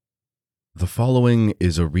The following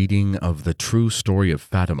is a reading of the true story of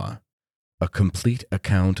Fatima, a complete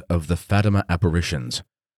account of the Fatima apparitions.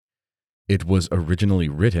 It was originally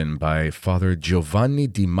written by Father Giovanni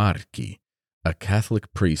Di Marchi, a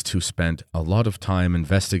Catholic priest who spent a lot of time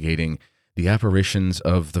investigating the apparitions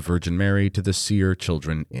of the Virgin Mary to the seer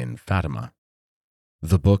children in Fatima.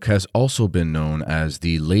 The book has also been known as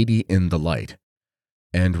The Lady in the Light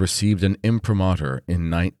and received an imprimatur in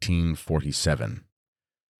 1947.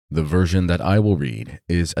 The version that I will read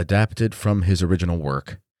is adapted from his original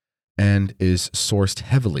work and is sourced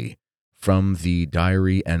heavily from the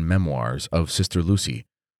diary and memoirs of Sister Lucy,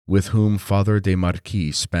 with whom Father de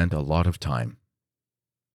Marchi spent a lot of time.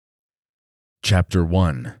 Chapter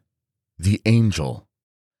 1. The Angel.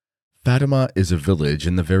 Fatima is a village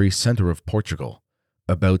in the very center of Portugal,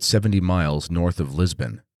 about 70 miles north of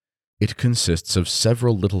Lisbon. It consists of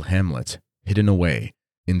several little hamlets hidden away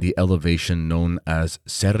in the elevation known as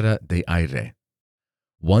Serra de Aire.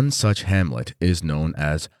 One such hamlet is known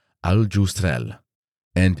as Aljustrel,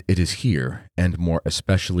 and it is here, and more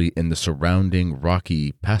especially in the surrounding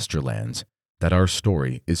rocky pasture lands, that our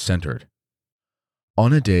story is centered.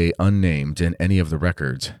 On a day unnamed in any of the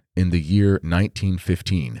records, in the year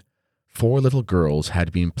 1915, 4 little girls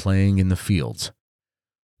had been playing in the fields.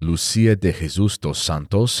 Lucia de Jesus dos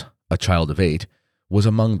Santos, a child of 8, was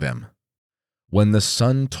among them. When the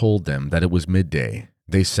sun told them that it was midday,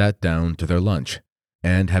 they sat down to their lunch,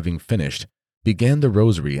 and having finished, began the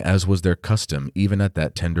rosary as was their custom even at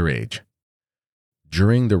that tender age.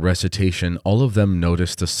 During the recitation, all of them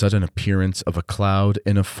noticed the sudden appearance of a cloud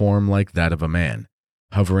in a form like that of a man,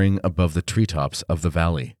 hovering above the treetops of the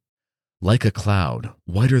valley. Like a cloud,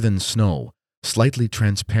 whiter than snow, slightly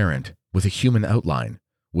transparent, with a human outline,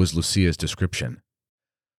 was Lucia's description.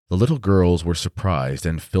 The little girls were surprised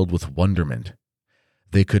and filled with wonderment.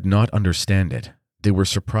 They could not understand it. They were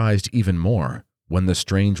surprised even more when the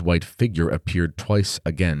strange white figure appeared twice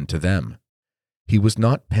again to them. He was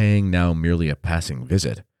not paying now merely a passing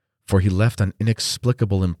visit, for he left an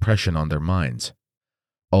inexplicable impression on their minds.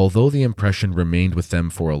 Although the impression remained with them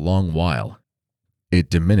for a long while, it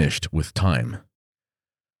diminished with time.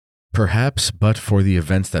 Perhaps but for the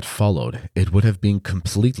events that followed, it would have been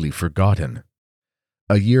completely forgotten.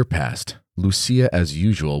 A year passed. Lucia, as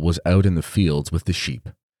usual, was out in the fields with the sheep.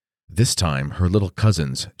 This time, her little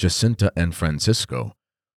cousins, Jacinta and Francisco,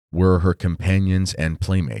 were her companions and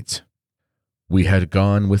playmates. We had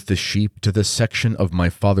gone with the sheep to the section of my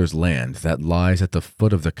father's land that lies at the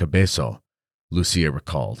foot of the Cabezo, Lucia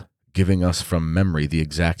recalled, giving us from memory the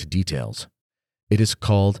exact details. It is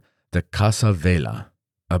called the Casa Vela.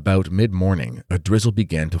 About mid-morning, a drizzle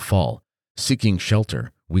began to fall. Seeking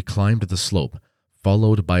shelter, we climbed the slope,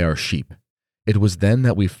 followed by our sheep. It was then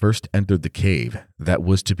that we first entered the cave that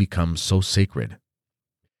was to become so sacred.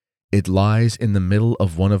 It lies in the middle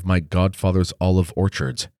of one of my godfather's olive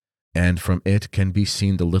orchards, and from it can be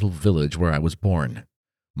seen the little village where I was born,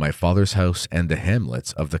 my father's house and the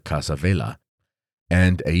hamlets of the Casa Vela,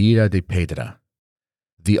 and Eira de Pedra.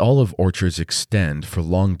 The olive orchards extend for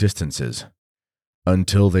long distances,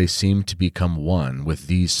 until they seem to become one with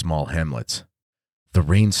these small hamlets. The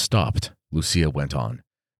rain stopped, Lucia went on,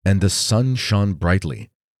 and the sun shone brightly,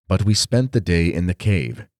 but we spent the day in the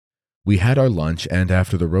cave. We had our lunch, and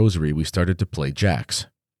after the rosary we started to play jacks.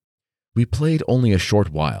 We played only a short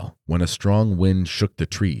while, when a strong wind shook the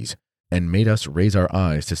trees and made us raise our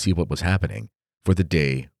eyes to see what was happening, for the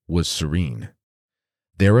day was serene.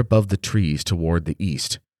 There above the trees toward the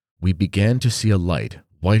east, we began to see a light,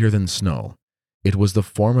 whiter than snow. It was the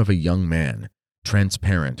form of a young man,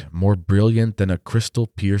 transparent, more brilliant than a crystal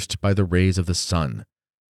pierced by the rays of the sun.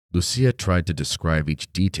 Lucia tried to describe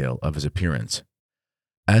each detail of his appearance.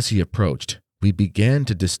 As he approached, we began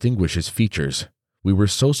to distinguish his features. We were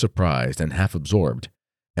so surprised and half absorbed,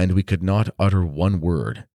 and we could not utter one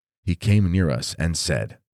word. He came near us and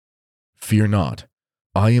said, "Fear not.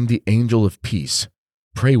 I am the angel of peace.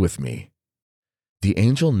 Pray with me." The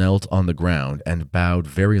angel knelt on the ground and bowed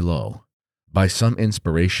very low. By some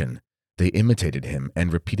inspiration, they imitated him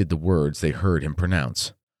and repeated the words they heard him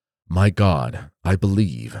pronounce. "My God, I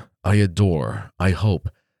believe, I adore, I hope,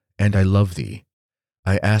 and I love thee.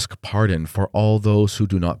 I ask pardon for all those who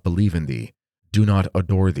do not believe in thee, do not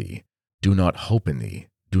adore thee, do not hope in thee,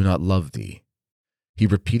 do not love thee." He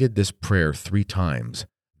repeated this prayer 3 times.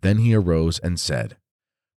 Then he arose and said,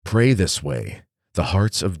 "Pray this way. The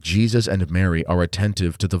hearts of Jesus and Mary are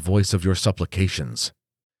attentive to the voice of your supplications."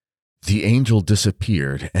 The angel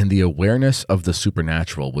disappeared, and the awareness of the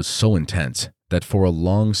supernatural was so intense that for a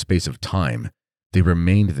long space of time they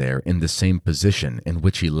remained there in the same position in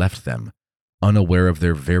which he left them, unaware of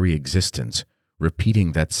their very existence,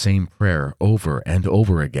 repeating that same prayer over and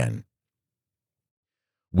over again.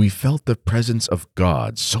 We felt the presence of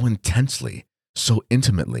God so intensely, so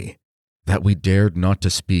intimately, that we dared not to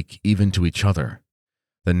speak even to each other.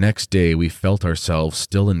 The next day we felt ourselves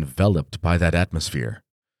still enveloped by that atmosphere.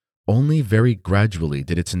 Only very gradually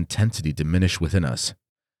did its intensity diminish within us.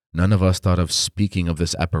 None of us thought of speaking of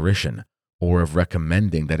this apparition or of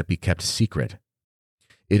recommending that it be kept secret.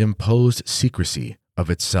 It imposed secrecy of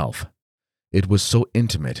itself. It was so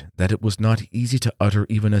intimate that it was not easy to utter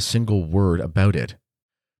even a single word about it.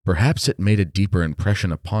 Perhaps it made a deeper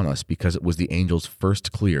impression upon us because it was the angel's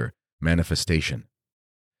first clear manifestation.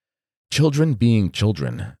 Children being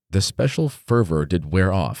children, the special fervor did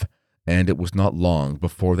wear off, and it was not long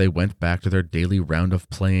before they went back to their daily round of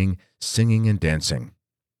playing, singing, and dancing.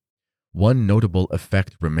 One notable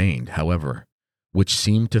effect remained, however, which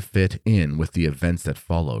seemed to fit in with the events that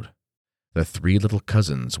followed. The three little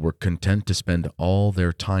cousins were content to spend all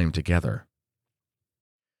their time together.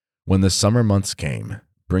 When the summer months came,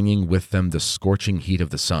 bringing with them the scorching heat of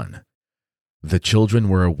the sun, the children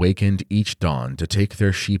were awakened each dawn to take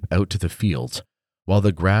their sheep out to the fields, while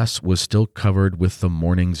the grass was still covered with the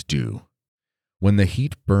morning's dew. When the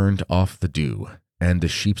heat burned off the dew, and the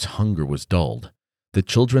sheep's hunger was dulled, the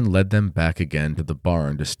children led them back again to the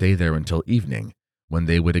barn to stay there until evening, when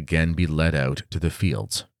they would again be led out to the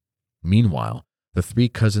fields. Meanwhile, the three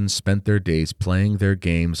cousins spent their days playing their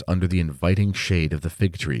games under the inviting shade of the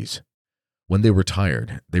fig trees. When they were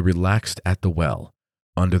tired, they relaxed at the well,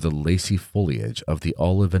 under the lacy foliage of the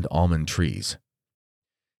olive and almond trees.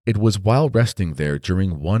 It was while resting there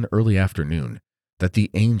during one early afternoon that the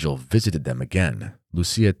angel visited them again.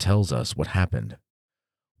 Lucia tells us what happened.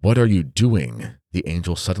 "What are you doing?" The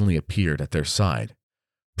angel suddenly appeared at their side.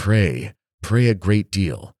 "Pray, pray a great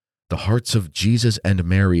deal. The hearts of Jesus and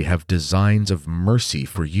Mary have designs of mercy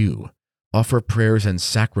for you. Offer prayers and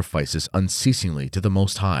sacrifices unceasingly to the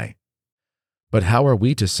Most High." "But how are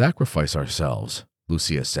we to sacrifice ourselves?"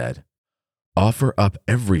 Lucia said. "Offer up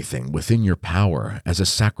everything within your power as a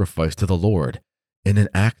sacrifice to the Lord, in an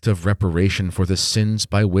act of reparation for the sins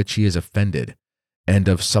by which he is offended, and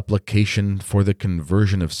of supplication for the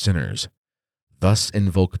conversion of sinners. Thus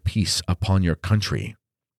invoke peace upon your country.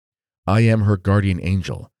 I am her guardian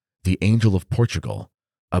angel, the angel of Portugal.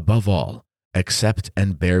 Above all, accept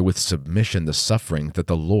and bear with submission the suffering that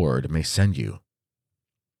the Lord may send you."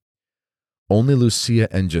 Only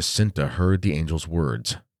Lucia and Jacinta heard the angel's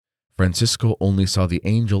words. Francisco only saw the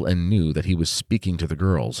angel and knew that he was speaking to the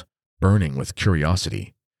girls, burning with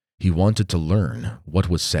curiosity. He wanted to learn what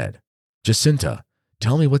was said. "Jacinta,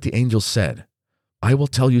 tell me what the angel said." "I will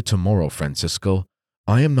tell you tomorrow, Francisco.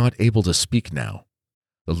 I am not able to speak now."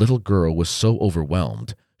 The little girl was so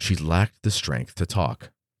overwhelmed, she lacked the strength to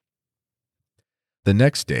talk. The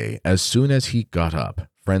next day, as soon as he got up,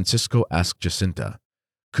 Francisco asked Jacinta,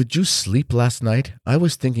 "Could you sleep last night? I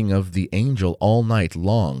was thinking of the angel all night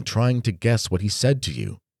long, trying to guess what he said to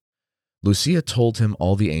you." Lucia told him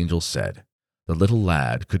all the angel said. The little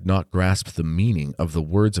lad could not grasp the meaning of the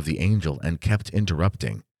words of the angel and kept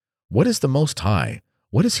interrupting. "What is the Most High?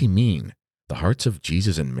 What does he mean? The hearts of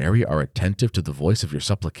Jesus and Mary are attentive to the voice of your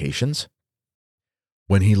supplications?"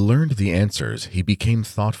 When he learned the answers, he became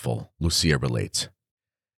thoughtful, Lucia relates,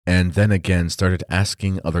 and then again started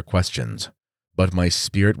asking other questions. But my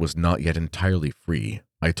spirit was not yet entirely free.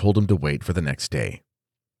 I told him to wait for the next day.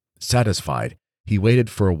 Satisfied, he waited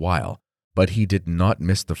for a while, but he did not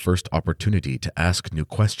miss the first opportunity to ask new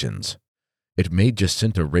questions. It made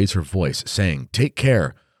Jacinta raise her voice, saying, "Take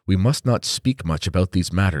care, we must not speak much about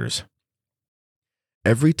these matters."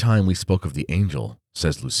 "Every time we spoke of the angel,"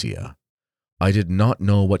 says Lucia, "I did not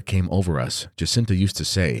know what came over us." Jacinta used to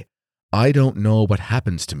say, "I don't know what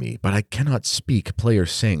happens to me, but I cannot speak, play, or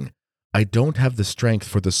sing. I don't have the strength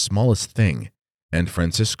for the smallest thing." And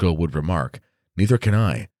Francisco would remark, "Neither can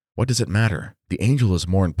I. What does it matter? The angel is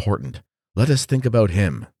more important. Let us think about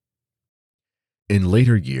him." In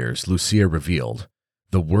later years, Lucia revealed,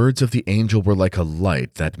 the words of the angel were like a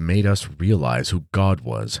light that made us realize who God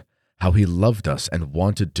was, how he loved us and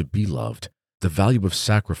wanted to be loved, the value of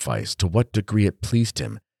sacrifice, to what degree it pleased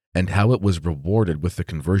him, and how it was rewarded with the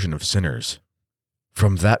conversion of sinners.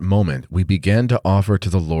 From that moment, we began to offer to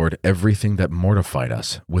the Lord everything that mortified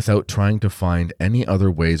us, without trying to find any other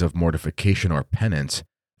ways of mortification or penance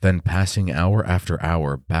than passing hour after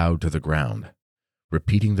hour bowed to the ground,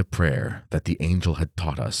 repeating the prayer that the angel had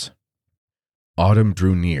taught us. Autumn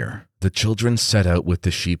drew near. The children set out with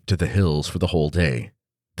the sheep to the hills for the whole day.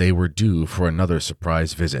 They were due for another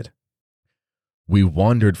surprise visit. We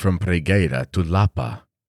wandered from Pregueira to Lapa,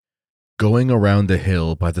 going around the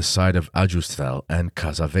hill by the side of Ajustel and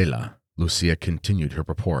Casavela. Lucia continued her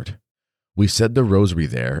purport. We said the rosary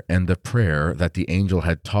there and the prayer that the angel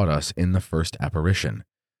had taught us in the first apparition.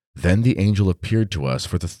 Then the angel appeared to us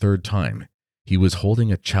for the third time. He was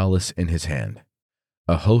holding a chalice in his hand.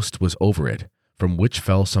 A host was over it, from which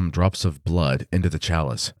fell some drops of blood into the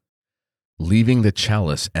chalice. Leaving the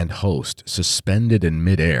chalice and host suspended in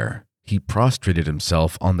mid-air, he prostrated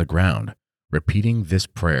himself on the ground, repeating this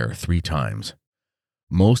prayer 3 times.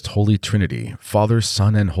 Most Holy Trinity, Father,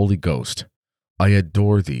 Son, and Holy Ghost, I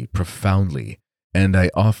adore thee profoundly, and I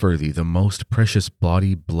offer thee the most precious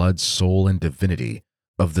body, blood, soul, and divinity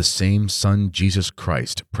of the same Son Jesus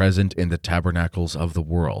Christ present in the tabernacles of the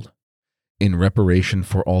world, in reparation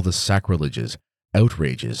for all the sacrileges,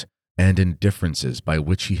 outrages, and indifferences by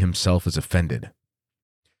which he himself is offended.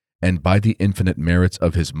 And by the infinite merits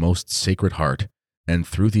of his most sacred heart, and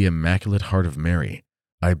through the Immaculate Heart of Mary,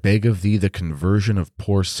 I beg of thee the conversion of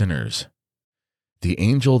poor sinners. The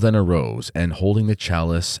angel then arose, and holding the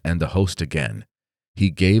chalice and the host again,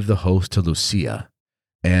 he gave the host to Lucia,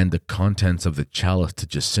 and the contents of the chalice to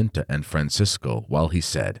Jacinta and Francisco, while he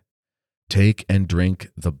said, Take and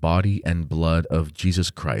drink the body and blood of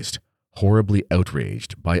Jesus Christ, horribly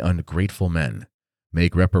outraged by ungrateful men.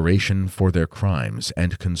 Make reparation for their crimes,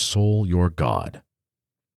 and console your God.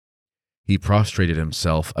 He prostrated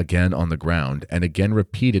himself again on the ground, and again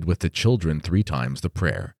repeated with the children 3 times the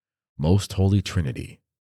prayer, Most Holy Trinity.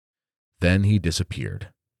 Then he disappeared.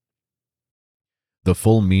 The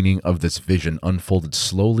full meaning of this vision unfolded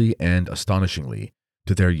slowly and astonishingly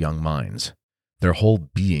to their young minds. Their whole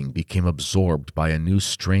being became absorbed by a new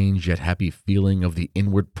strange yet happy feeling of the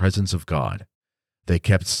inward presence of God. They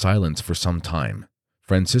kept silence for some time.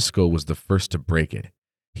 Francisco was the first to break it.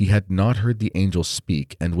 He had not heard the angel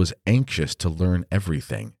speak and was anxious to learn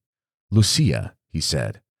everything. Lucia, he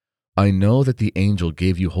said, I know that the angel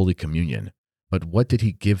gave you Holy Communion, but what did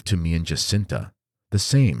he give to me and Jacinta? The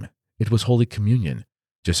same. It was Holy Communion,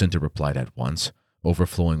 Jacinta replied at once,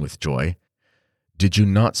 overflowing with joy. Did you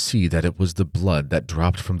not see that it was the blood that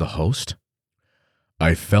dropped from the host?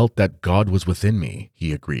 I felt that God was within me,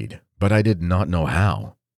 he agreed, but I did not know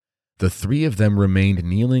how. The 3 of them remained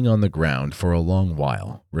kneeling on the ground for a long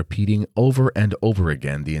while, repeating over and over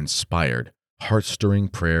again the inspired, heart-stirring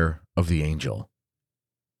prayer of the angel.